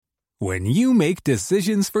When you make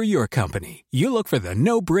decisions for your company, you look for the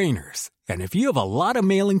no-brainers. And if you have a lot of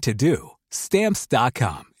mailing to do,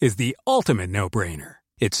 Stamps.com is the ultimate no-brainer.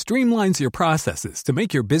 It streamlines your processes to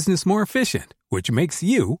make your business more efficient, which makes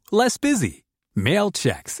you less busy. Mail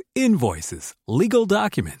checks, invoices, legal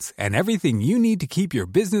documents, and everything you need to keep your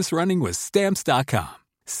business running with Stamps.com.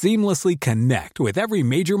 Seamlessly connect with every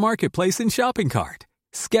major marketplace and shopping cart.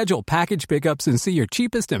 Schedule package pickups and see your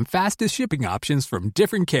cheapest and fastest shipping options from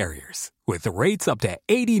different carriers, with rates up to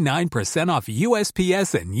 89% off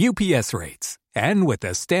USPS and UPS rates. And with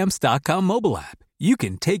the Stamps.com mobile app, you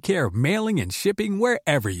can take care of mailing and shipping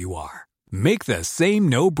wherever you are. Make the same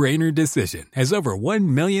no-brainer decision as over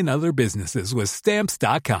 1 million other businesses with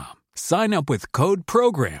Stamps.com. Sign up with code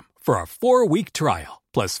PROGRAM for a 4-week trial,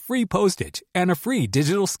 plus free postage and a free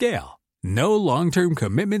digital scale. No long-term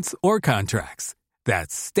commitments or contracts.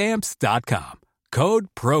 That's Stamps.com. Code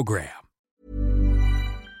PROGRAM.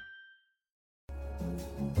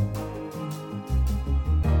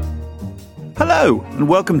 Hello, and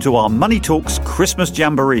welcome to our Money Talks Christmas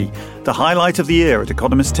Jamboree, the highlight of the year at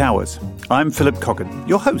Economist Towers. I'm Philip Coggan,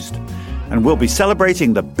 your host, and we'll be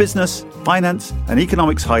celebrating the business, finance, and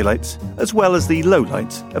economics highlights, as well as the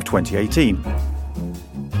lowlights of 2018.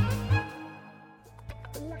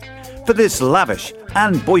 For this lavish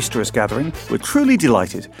and boisterous gathering, we're truly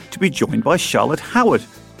delighted to be joined by Charlotte Howard,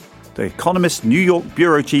 the Economist New York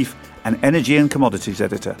Bureau Chief and Energy and Commodities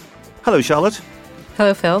Editor. Hello, Charlotte.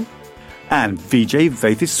 Hello, Phil. And Vijay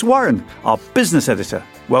Vaitheswaran, our Business Editor.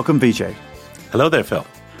 Welcome, Vijay. Hello there, Phil.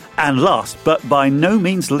 And last, but by no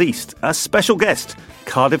means least, a special guest,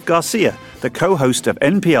 Cardiff Garcia, the co-host of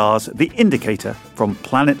NPR's The Indicator from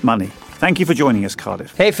Planet Money. Thank you for joining us,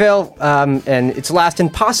 Cardiff. Hey, Phil. And it's last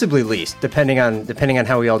and possibly least, depending on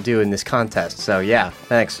how we all do in this contest. So, yeah,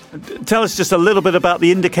 thanks. Tell us just a little bit about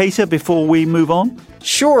The Indicator before we move on.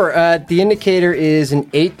 Sure. The Indicator is an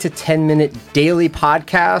 8 to 10 minute daily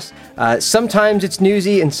podcast. Sometimes it's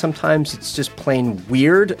newsy and sometimes it's just plain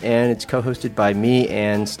weird. And it's co-hosted by me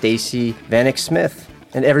and Stacey Vanek Smith.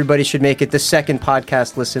 And everybody should make it the second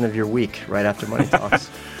podcast listen of your week right after Money Talks.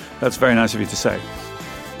 That's very nice of you to say.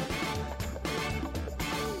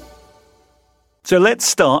 So let's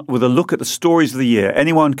start with a look at the stories of the year.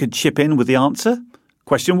 Anyone could chip in with the answer.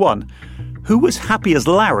 Question 1. Who was happy as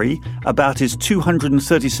Larry about his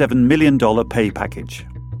 $237 million pay package?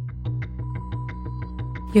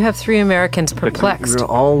 You have 3 Americans perplexed. We're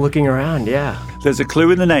all looking around, yeah. There's a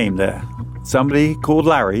clue in the name there. Somebody called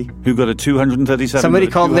Larry who got a Somebody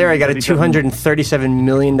called Larry got a $237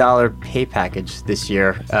 million pay package this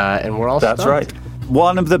year, and we're all stumped. That's right.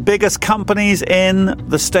 One of the biggest companies in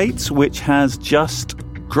the States, which has just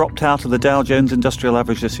dropped out of the Dow Jones Industrial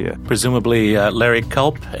Average this year. Presumably Larry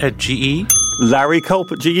Culp at GE? Larry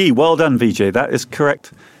Culp at GE. Well done, Vijay. That is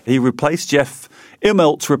correct. He replaced Jeff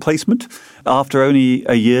Immelt's replacement after only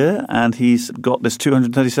a year, and he's got this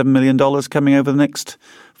 $237 million coming over the next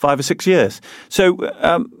 5 or 6 years. So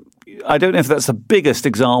I don't know if that's the biggest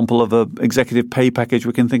example of an executive pay package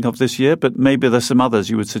we can think of this year, but maybe there's some others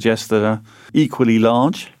you would suggest that are equally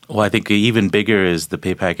large. Well, I think even bigger is the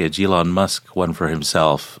pay package Elon Musk won for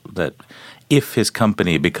himself, that if his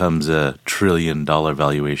company becomes a $1 trillion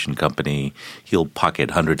valuation company, he'll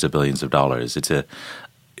pocket hundreds of billions of dollars. It's a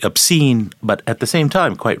obscene, but at the same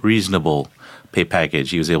time quite reasonable pay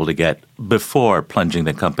package he was able to get before plunging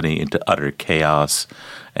the company into utter chaos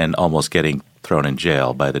and almost getting thrown in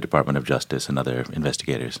jail by the Department of Justice and other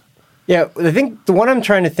investigators. Yeah, I think the one I'm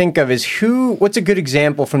trying to think of is what's a good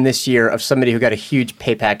example from this year of somebody who got a huge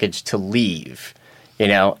pay package to leave? You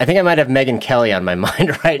know, I think I might have Megyn Kelly on my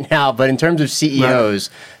mind right now, but in terms of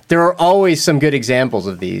CEOs, there are always some good examples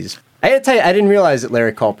of these. I got to tell you, I didn't realize that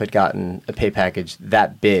Larry Culp had gotten a pay package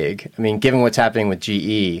that big. I mean, given what's happening with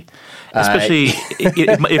GE. Especially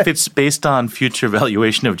if it's based on future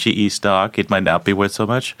valuation of GE stock, it might not be worth so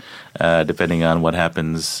much, depending on what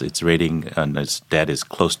happens. Its rating on its debt is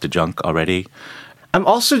close to junk already. I'm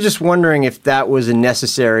also just wondering if that was a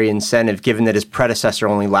necessary incentive, given that his predecessor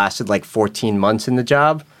only lasted like 14 months in the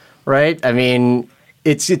job, right? I mean,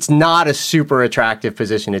 it's not a super attractive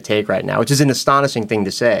position to take right now, which is an astonishing thing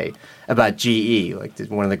to say about GE, like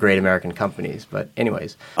one of the great American companies. But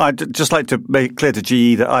anyways. I'd just like to make clear to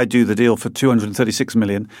GE that I do the deal for $236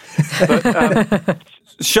 million. But,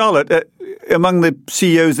 Charlotte, among the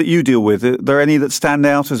CEOs that you deal with, are there any that stand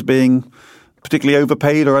out as being particularly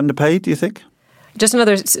overpaid or underpaid, do you think? Just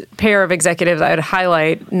another pair of executives I would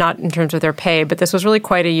highlight, not in terms of their pay, but this was really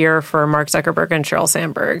quite a year for Mark Zuckerberg and Sheryl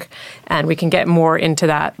Sandberg. And we can get more into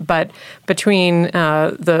that. But between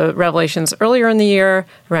the revelations earlier in the year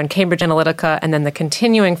around Cambridge Analytica and then the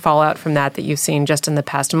continuing fallout from that you've seen just in the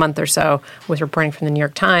past month or so with reporting from the New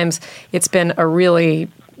York Times, it's been a really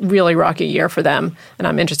rocky year for them. And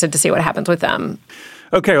I'm interested to see what happens with them.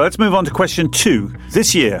 Okay, well, let's move on to question 2.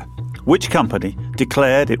 This year, which company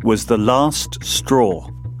declared it was the last straw?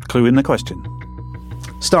 Clue in the question.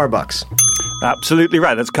 Starbucks. Absolutely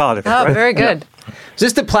right. That's Cardiff. Oh, right? very good. Is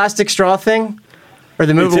this the plastic straw thing? Or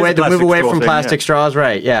the move away from plastic straws?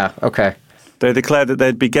 Right, yeah, okay. They declared that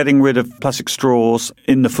they'd be getting rid of plastic straws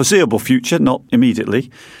in the foreseeable future, not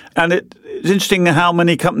immediately. And it's interesting how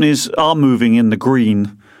many companies are moving in the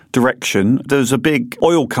green direction. There's a big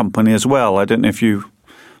oil company as well. I don't know if you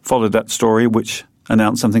followed that story, which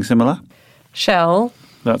announced something similar. Shell.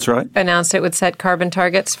 That's right. Announced it would set carbon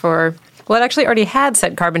targets for, well, it actually already had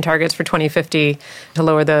set carbon targets for 2050 to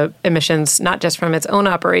lower the emissions, not just from its own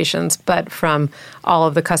operations, but from all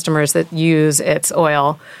of the customers that use its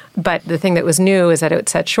oil. But the thing that was new is that it would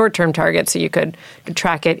set short-term targets so you could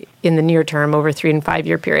track it in the near term over 3 and 5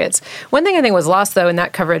 year periods. One thing I think was lost, though, in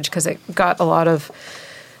that coverage, because it got a lot of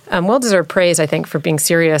well-deserved praise, I think, for being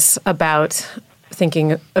serious about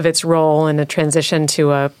thinking of its role in a transition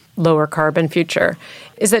to a lower carbon future,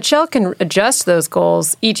 is that Shell can adjust those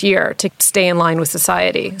goals each year to stay in line with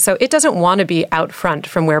society. So it doesn't want to be out front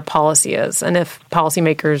from where policy is. And if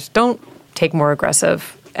policymakers don't take more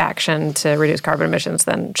aggressive action to reduce carbon emissions,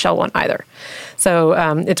 then Shell won't either. So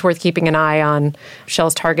it's worth keeping an eye on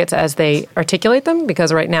Shell's targets as they articulate them,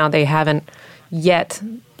 because right now they haven't yet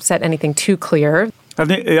set anything too clear. And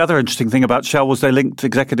the other interesting thing about Shell was they linked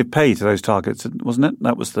executive pay to those targets, wasn't it?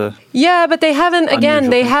 That was the but they haven't. Again,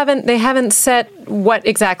 they thing. haven't set what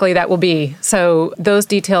exactly that will be. So those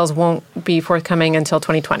details won't be forthcoming until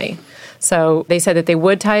 2020. So they said that they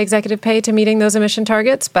would tie executive pay to meeting those emission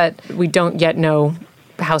targets, but we don't yet know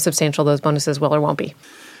how substantial those bonuses will or won't be.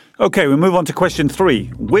 Okay, we move on to question 3.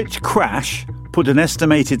 Which crash put an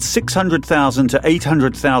estimated 600,000 to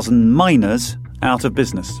 800,000 miners out of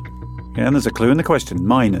business? Yeah, and there's a clue in the question.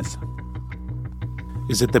 Miners.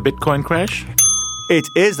 Is it the Bitcoin crash? It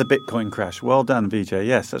is the Bitcoin crash. Well done, Vijay.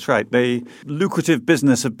 Yes, that's right. The lucrative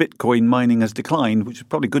business of Bitcoin mining has declined, which is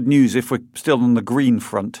probably good news if we're still on the green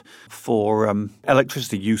front for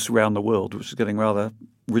electricity use around the world, which is getting rather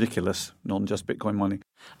ridiculous, not just Bitcoin mining.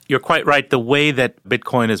 You're quite right. The way that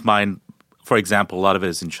Bitcoin is mined, for example, a lot of it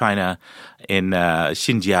is in China, in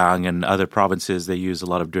Xinjiang and other provinces, they use a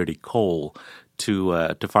lot of dirty coal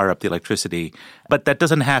to fire up the electricity. But that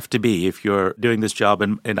doesn't have to be. If you're doing this job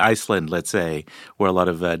in Iceland, let's say, where a lot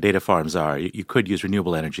of data farms are, you could use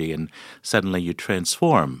renewable energy, and suddenly you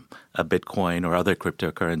transform a Bitcoin or other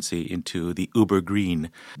cryptocurrency into the uber green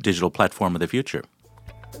digital platform of the future.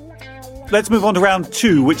 Let's move on to round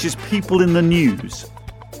 2, which is people in the news.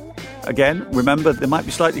 Again, remember, they might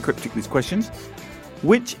be slightly cryptic, these questions.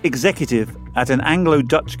 Which executive at an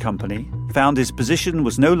Anglo-Dutch company found his position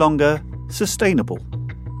was no longer sustainable?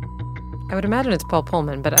 I would imagine it's Paul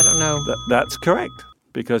Pullman, but I don't know. That's correct,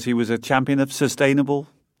 because he was a champion of sustainable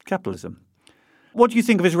capitalism. What do you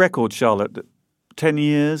think of his record, Charlotte? 10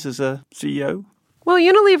 years as a CEO? Well,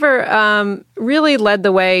 Unilever really led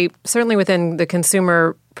the way, certainly within the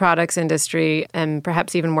consumer products industry, and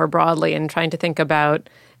perhaps even more broadly in trying to think about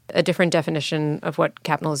a different definition of what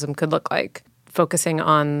capitalism could look like, focusing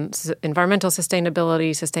on environmental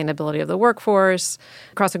sustainability of the workforce,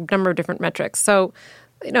 across a number of different metrics. So,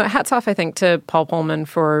 hats off, I think, to Paul Pullman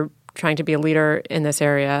for trying to be a leader in this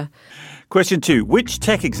area. Question 2. Which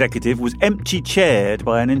tech executive was empty chaired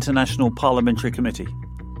by an international parliamentary committee?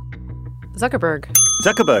 Zuckerberg.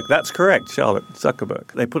 Zuckerberg, that's correct, Charlotte.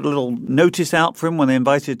 Zuckerberg. They put a little notice out for him when they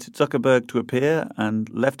invited Zuckerberg to appear and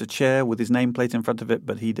left a chair with his nameplate in front of it,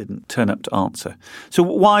 but he didn't turn up to answer. So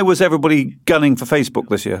why was everybody gunning for Facebook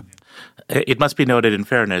this year? It must be noted in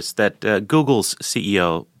fairness that Google's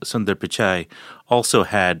CEO, Sundar Pichai, also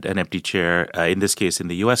had an empty chair, in this case in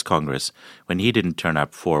the U.S. Congress, when he didn't turn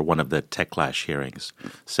up for one of the TechClash hearings.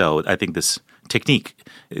 So I think this technique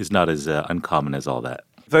is not as uncommon as all that.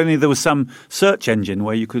 If only there was some search engine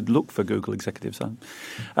where you could look for Google executives.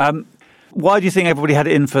 Why do you think everybody had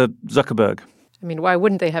it in for Zuckerberg? I mean, why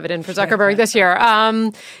wouldn't they have it in for Zuckerberg this year?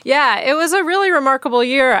 It was a really remarkable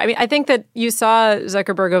year. I mean, I think that you saw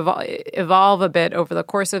Zuckerberg evolve a bit over the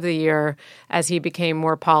course of the year as he became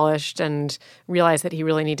more polished and realized that he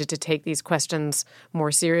really needed to take these questions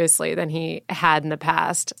more seriously than he had in the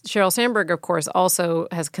past. Sheryl Sandberg, of course, also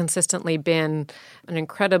has consistently been an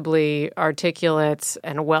incredibly articulate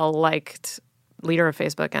and well-liked leader of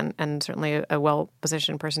Facebook and certainly a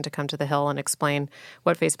well-positioned person to come to the Hill and explain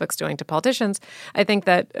what Facebook's doing to politicians. I think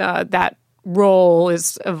that that role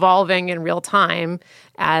is evolving in real time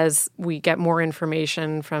as we get more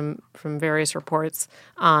information from various reports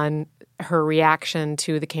on her reaction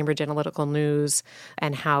to the Cambridge Analytica news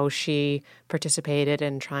and how she participated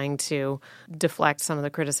in trying to deflect some of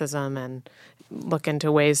the criticism and look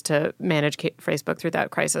into ways to manage Facebook through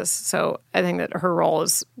that crisis. So I think that her role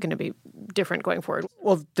is going to be different going forward.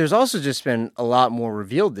 Well, there's also just been a lot more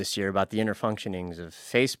revealed this year about the inner functionings of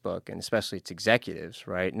Facebook and especially its executives,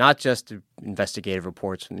 right? Not just investigative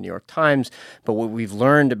reports from the New York Times, but what we've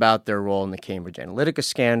learned about their role in the Cambridge Analytica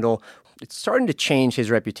scandal. It's starting to change his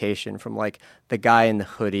reputation from like the guy in the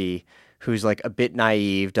hoodie who's like a bit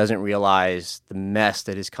naive, doesn't realize the mess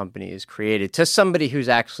that his company has created, to somebody who's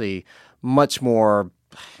actually much more,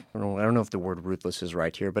 I don't know if the word ruthless is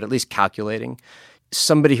right here, but at least calculating.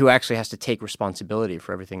 Somebody who actually has to take responsibility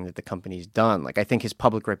for everything that the company's done. Like, I think his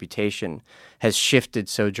public reputation has shifted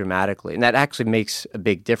so dramatically. And that actually makes a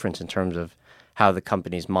big difference in terms of how the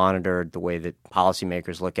company's monitored, the way that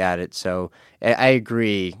policymakers look at it. So I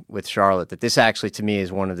agree with Charlotte that this actually, to me,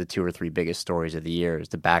 is one of the 2 or 3 biggest stories of the year, is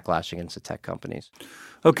the backlash against the tech companies.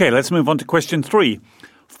 Okay, let's move on to question 3.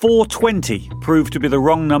 420 proved to be the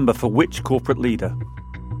wrong number for which corporate leader?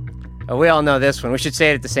 Oh, we all know this one. We should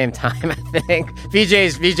say it at the same time, I think.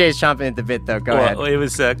 VJ's chomping at the bit, though. Go ahead. It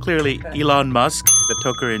was clearly Elon Musk, the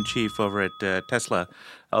toker-in-chief over at Tesla,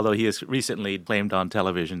 although he has recently claimed on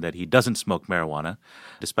television that he doesn't smoke marijuana,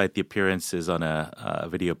 despite the appearances on a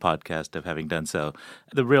video podcast of having done so.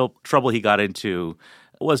 The real trouble he got into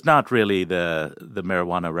was not really the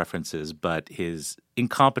marijuana references, but his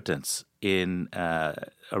incompetence in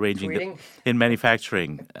arranging in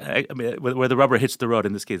manufacturing. I mean, where the rubber hits the road,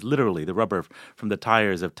 in this case, literally the rubber from the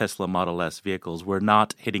tires of Tesla Model S vehicles were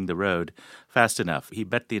not hitting the road fast enough. He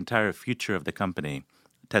bet the entire future of the company,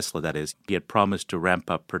 Tesla that is. He had promised to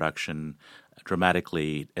ramp up production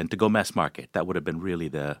dramatically and to go mass market. That would have been really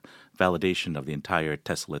the validation of the entire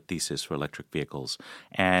Tesla thesis for electric vehicles.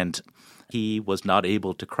 And he was not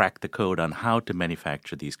able to crack the code on how to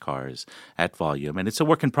manufacture these cars at volume. And it's a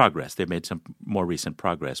work in progress. They've made some more recent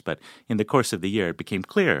progress. But in the course of the year, it became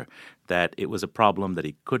clear that it was a problem that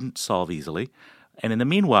he couldn't solve easily. And in the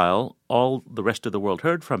meanwhile, all the rest of the world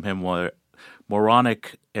heard from him were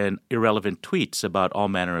moronic and irrelevant tweets about all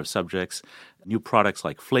manner of subjects, new products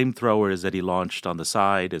like flamethrowers that he launched on the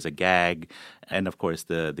side as a gag, and of course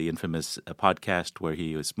the infamous podcast where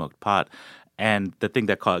he smoked pot. And the thing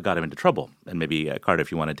that got him into trouble, and maybe Carter,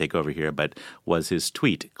 if you want to take over here, but was his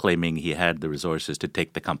tweet claiming he had the resources to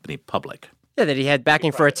take the company public. Yeah, that he had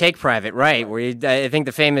backing for a take private, right? Where I think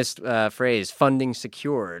the famous phrase, funding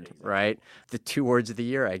secured, right? The 2 words of the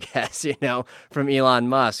year, I guess, from Elon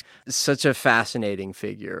Musk. Such a fascinating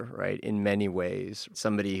figure, right? In many ways,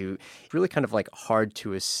 somebody who really kind of like hard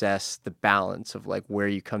to assess the balance of like where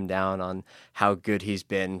you come down on how good he's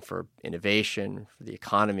been for innovation, for the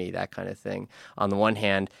economy, that kind of thing, on the one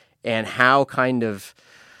hand, and how kind of,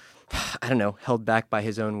 I don't know, held back by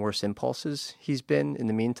his own worst impulses he's been in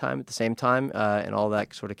the meantime, at the same time, and all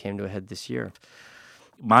that sort of came to a head this year.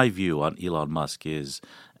 My view on Elon Musk is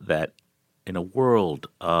that in a world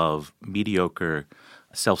of mediocre,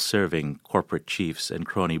 self-serving corporate chiefs and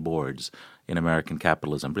crony boards in American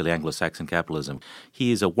capitalism, really Anglo-Saxon capitalism,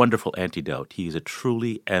 he is a wonderful antidote. He is a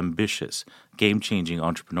truly ambitious, game-changing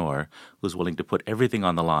entrepreneur who's willing to put everything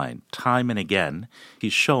on the line. Time and again,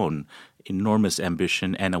 he's shown enormous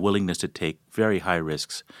ambition and a willingness to take very high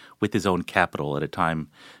risks with his own capital at a time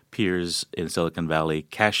peers in Silicon Valley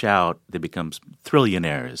cash out, they become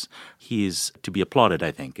trillionaires. He is to be applauded,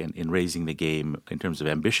 I think, in raising the game in terms of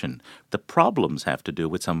ambition. The problems have to do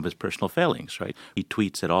with some of his personal failings, right? He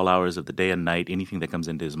tweets at all hours of the day and night, anything that comes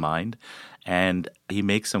into his mind, and he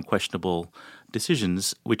makes some questionable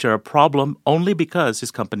decisions which are a problem only because his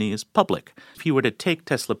company is public. If he were to take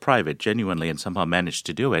Tesla private genuinely and somehow manage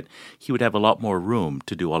to do it, he would have a lot more room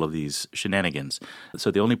to do all of these shenanigans. So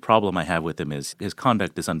the only problem I have with him is his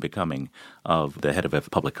conduct is unbecoming of the head of a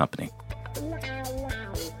public company.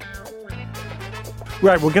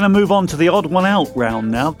 Right, we're going to move on to the odd one out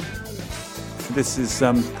round now. This is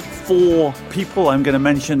 4 people I'm going to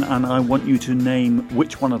mention, and I want you to name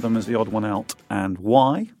which one of them is the odd one out and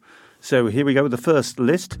why. So here we go with the first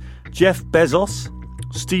list. Jeff Bezos,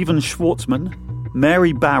 Steven Schwartzman,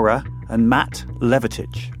 Mary Barra, and Matt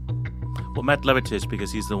Levatich. Well, Matt Levatich,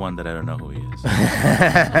 because he's the one that I don't know who he is.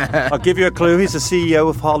 I'll give you a clue. He's the CEO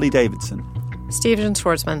of Harley-Davidson. Steven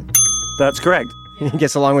Schwartzman. That's correct. He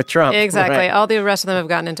gets along with Trump. Exactly. Right. All the rest of them have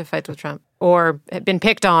gotten into fights with Trump or been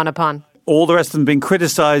picked on upon. All the rest of them being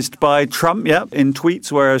criticized by Trump, in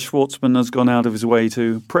tweets, whereas Schwartzman has gone out of his way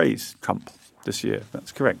to praise Trump this year.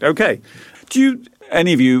 That's correct. Okay.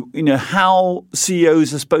 Any of you, how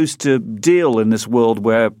CEOs are supposed to deal in this world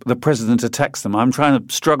where the president attacks them? I'm trying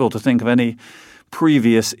to struggle to think of any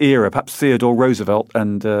previous era, perhaps Theodore Roosevelt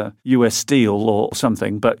and US Steel or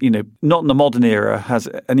something, but, not in the modern era has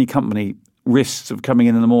any company risks of coming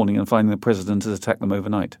in the morning and finding the president has attacked them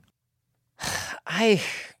overnight. I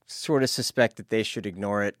sort of suspect that they should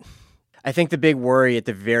ignore it. I think the big worry at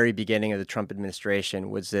the very beginning of the Trump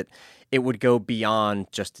administration was that it would go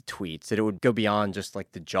beyond just the tweets, that it would go beyond just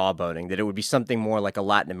like the jawboning, that it would be something more like a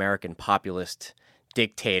Latin American populist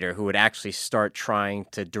dictator who would actually start trying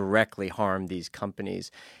to directly harm these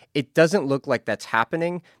companies. It doesn't look like that's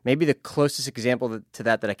happening. Maybe the closest example to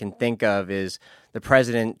that I can think of is the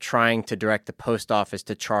president trying to direct the post office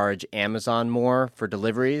to charge Amazon more for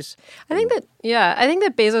deliveries. I think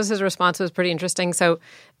that Bezos' response was pretty interesting. So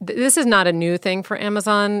this is not a new thing for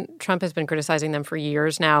Amazon. Trump has been criticizing them for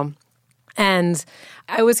years now. And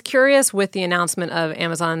I was curious with the announcement of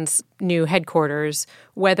Amazon's new headquarters,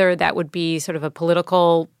 whether that would be sort of a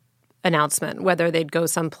political announcement, whether they'd go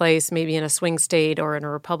someplace maybe in a swing state or in a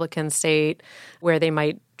Republican state where they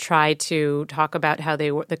might try to talk about how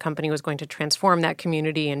the company was going to transform that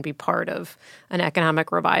community and be part of an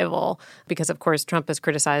economic revival. Because, of course, Trump has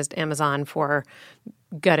criticized Amazon for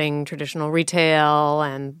gutting traditional retail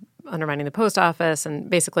and undermining the post office and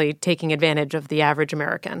basically taking advantage of the average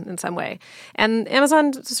American in some way. And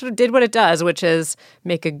Amazon sort of did what it does, which is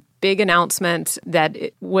make a big announcement that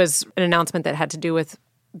it was an announcement that had to do with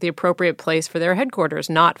the appropriate place for their headquarters,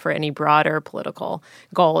 not for any broader political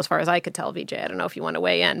goal, as far as I could tell, Vijay. I don't know if you want to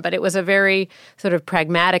weigh in, but it was a very sort of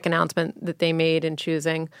pragmatic announcement that they made in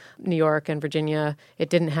choosing New York and Virginia. It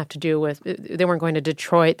didn't have to do with, they weren't going to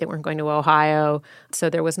Detroit, they weren't going to Ohio. So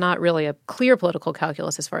there was not really a clear political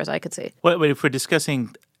calculus as far as I could see. Well, if we're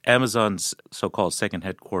discussing Amazon's so-called second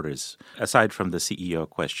headquarters, aside from the CEO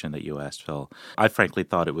question that you asked, Phil, I frankly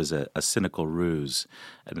thought it was a cynical ruse,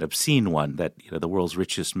 an obscene one that the world's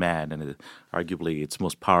richest man and arguably its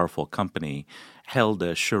most powerful company held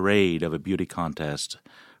a charade of a beauty contest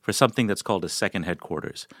for something that's called a second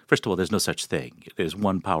headquarters. First of all, there's no such thing. There's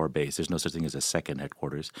one power base. There's no such thing as a second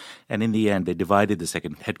headquarters. And in the end, they divided the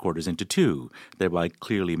second headquarters into two, thereby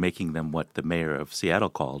clearly making them what the mayor of Seattle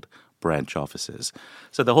called branch offices.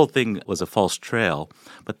 So the whole thing was a false trail,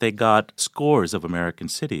 but they got scores of American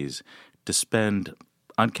cities to spend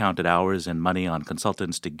uncounted hours and money on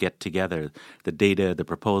consultants to get together the data, the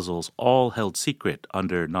proposals, all held secret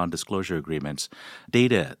under non-disclosure agreements,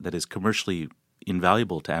 data that is commercially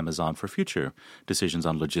invaluable to Amazon for future decisions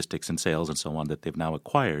on logistics and sales and so on that they've now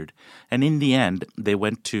acquired. And in the end, they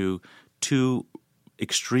went to two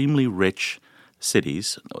extremely rich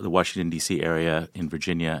cities, the Washington, D.C. area in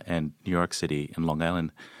Virginia and New York City and Long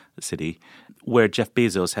Island City, where Jeff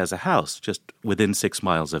Bezos has a house just within 6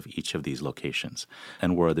 miles of each of these locations,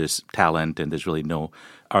 and where there's talent and there's really no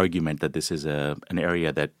argument that this is an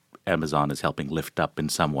area that Amazon is helping lift up in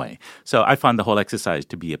some way. So I find the whole exercise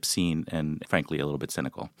to be obscene and, frankly, a little bit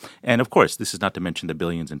cynical. And, of course, this is not to mention the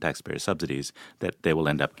billions in taxpayer subsidies that they will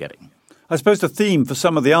end up getting. I suppose the theme for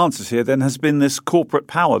some of the answers here then has been this corporate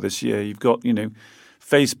power this year. You've got,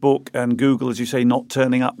 Facebook and Google, as you say, not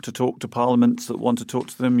turning up to talk to parliaments that want to talk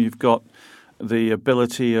to them. You've got the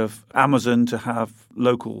ability of Amazon to have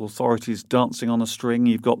local authorities dancing on a string.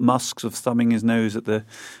 You've got Musk sort of thumbing his nose at the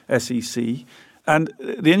SEC. And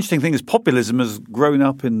the interesting thing is populism has grown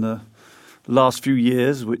up in the last few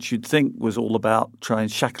years, which you'd think was all about trying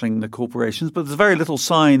shackling the corporations. But there's very little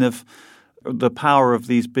sign of the power of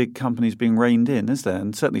these big companies being reined in, is there?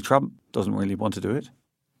 And certainly Trump doesn't really want to do it.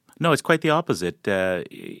 No, it's quite the opposite.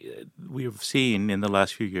 We've seen in the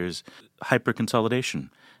last few years hyper-consolidation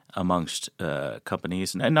amongst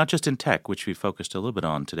companies, and not just in tech, which we focused a little bit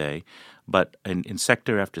on today, but in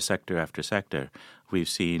sector after sector after sector. We've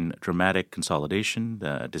seen dramatic consolidation,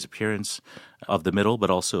 the disappearance of the middle, but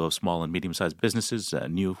also of small and medium-sized businesses.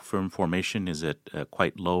 New firm formation is at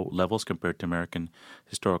quite low levels compared to American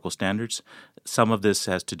historical standards. Some of this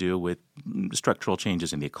has to do with structural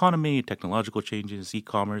changes in the economy, technological changes,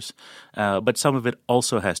 e-commerce, but some of it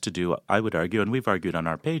also has to do, I would argue, and we've argued on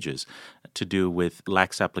our pages, to do with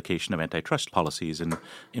lax application of antitrust policies and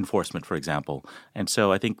enforcement, for example. And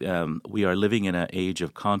so I think we are living in an age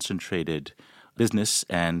of concentrated business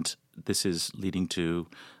and this is leading to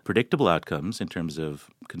predictable outcomes in terms of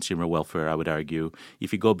consumer welfare, I would argue.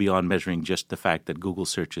 If you go beyond measuring just the fact that Google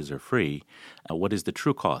searches are free, what is the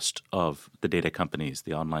true cost of the data companies,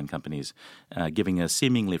 the online companies, giving us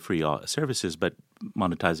seemingly free services, but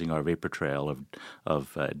monetizing our vapor trail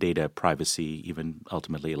of data, privacy, even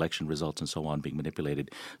ultimately election results and so on being manipulated.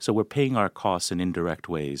 So we're paying our costs in indirect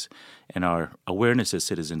ways, and our awareness as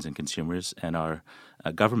citizens and consumers and our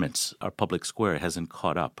governments, our public square hasn't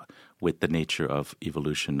caught up with the nature of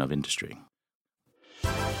evolution of industry.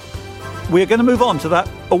 We're going to move on to that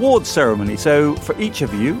awards ceremony. So for each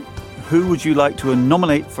of you, who would you like to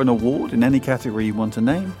nominate for an award in any category you want to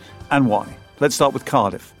name, and why? Let's start with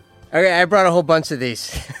Cardiff. Okay, I brought a whole bunch of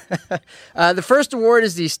these. The first award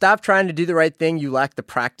is the Stop Trying to Do the Right Thing, You Lack the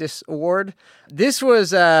Practice award. This was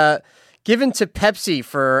given to Pepsi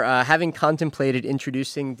for having contemplated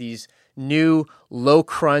introducing these new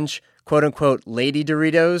low-crunch, quote-unquote, Lady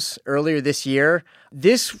Doritos earlier this year.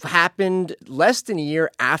 This happened less than a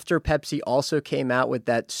year after Pepsi also came out with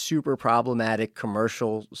that super problematic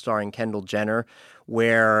commercial starring Kendall Jenner,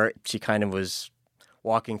 where she kind of was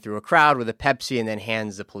walking through a crowd with a Pepsi and then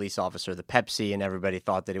hands the police officer the Pepsi, and everybody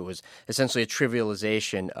thought that it was essentially a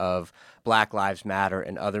trivialization of Black Lives Matter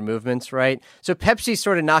and other movements, right? So Pepsi's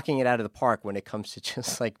sort of knocking it out of the park when it comes to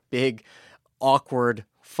just like big, awkward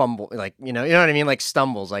fumble, like, you know what I mean? Like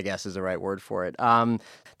stumbles, I guess is the right word for it.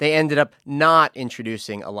 They ended up not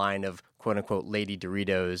introducing a line of quote unquote Lady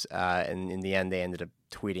Doritos. And in the end, they ended up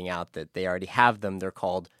tweeting out that they already have them. They're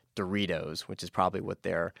called Doritos, which is probably what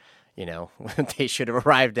they should have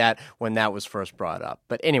arrived at when that was first brought up.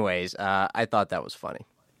 But anyways, I thought that was funny.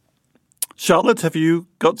 Charlotte, have you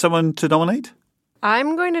got someone to nominate?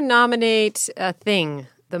 I'm going to nominate a thing.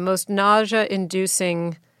 The most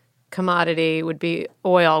nausea-inducing commodity would be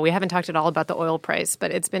oil. We haven't talked at all about the oil price, but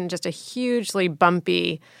it's been just a hugely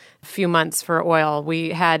bumpy few months for oil.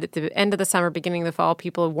 We had at the end of the summer, beginning of the fall,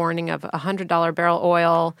 people warning of $100 barrel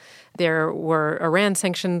oil. There were Iran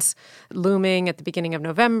sanctions looming at the beginning of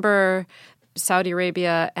November. Saudi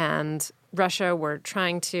Arabia and Russia were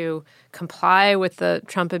trying to comply with the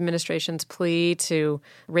Trump administration's plea to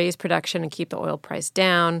raise production and keep the oil price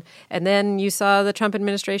down. And then you saw the Trump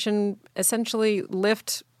administration essentially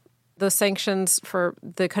lift the sanctions for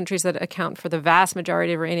the countries that account for the vast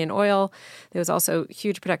majority of Iranian oil. There was also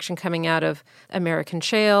huge production coming out of American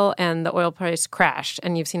shale, and the oil price crashed.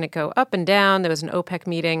 And you've seen it go up and down. There was an OPEC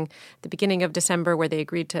meeting at the beginning of December where they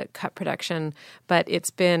agreed to cut production. But it's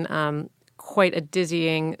been quite a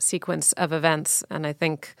dizzying sequence of events, and I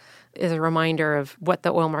think is a reminder of what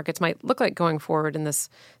the oil markets might look like going forward in this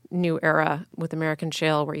new era with American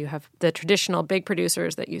shale, where you have the traditional big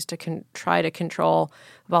producers that used to try to control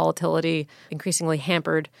volatility, increasingly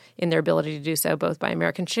hampered in their ability to do so, both by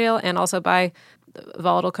American shale and also by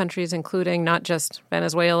volatile countries, including not just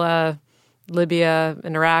Venezuela, Libya,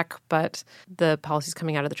 and Iraq, but the policies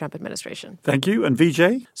coming out of the Trump administration. Thank you. And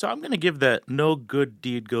Vijay? So I'm going to give the No Good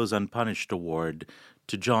Deed Goes Unpunished award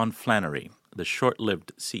to John Flannery, the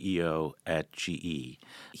short-lived CEO at GE.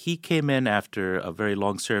 He came in after a very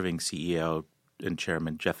long-serving CEO and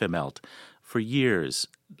chairman, Jeff Immelt, for years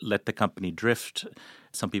let the company drift.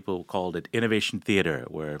 Some people called it innovation theater,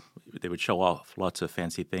 where they would show off lots of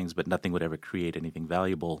fancy things, but nothing would ever create anything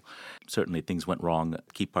valuable. Certainly things went wrong,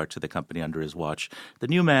 key parts of the company under his watch. The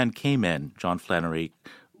new man came in, John Flannery,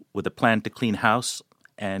 with a plan to clean house,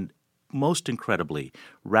 and most incredibly,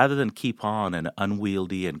 rather than keep on an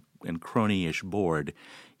unwieldy and crony-ish board,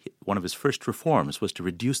 one of his first reforms was to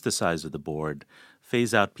reduce the size of the board,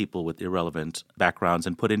 phase out people with irrelevant backgrounds,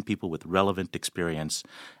 and put in people with relevant experience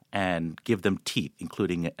and give them teeth,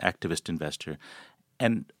 including an activist investor.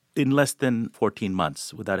 And in less than 14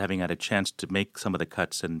 months, without having had a chance to make some of the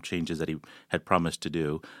cuts and changes that he had promised to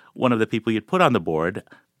do, one of the people he had put on the board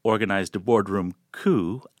organized a boardroom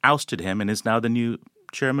coup, ousted him, and is now the new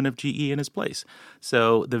chairman of GE in his place.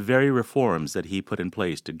 So the very reforms that he put in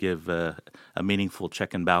place to give a meaningful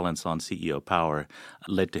check and balance on CEO power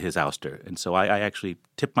led to his ouster. And so I actually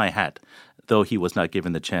tip my hat, though he was not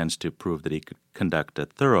given the chance to prove that he could conduct a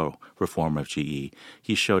thorough reform of GE.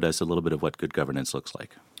 He showed us a little bit of what good governance looks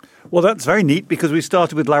like. Well, that's very neat because we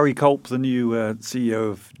started with Larry Culp, the new CEO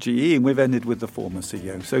of GE, and we've ended with the former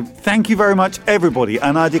CEO. So thank you very much, everybody.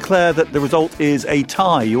 And I declare that the result is a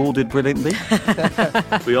tie. You all did brilliantly.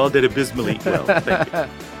 We all did abysmally well. Thank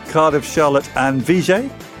you. Cardiff, Charlotte, and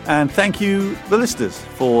Vijay. And thank you, the listeners,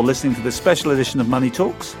 for listening to this special edition of Money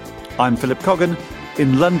Talks. I'm Philip Coggan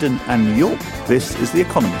in London and New York. This is The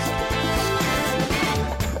Economist.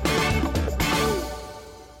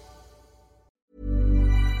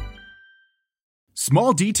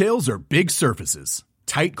 Small details are big surfaces.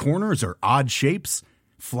 Tight corners or odd shapes?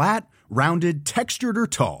 Flat, rounded, textured, or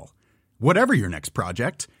tall? Whatever your next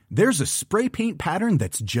project, there's a spray paint pattern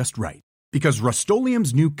that's just right. Because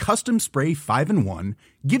Rust-Oleum's new Custom Spray 5-in-1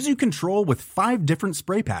 gives you control with 5 different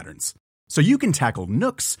spray patterns. So you can tackle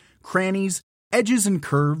nooks, crannies, edges, and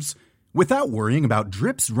curves without worrying about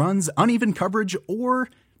drips, runs, uneven coverage, or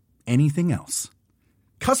anything else.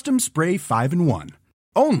 Custom Spray 5-in-1.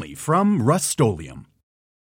 Only from Rust-Oleum.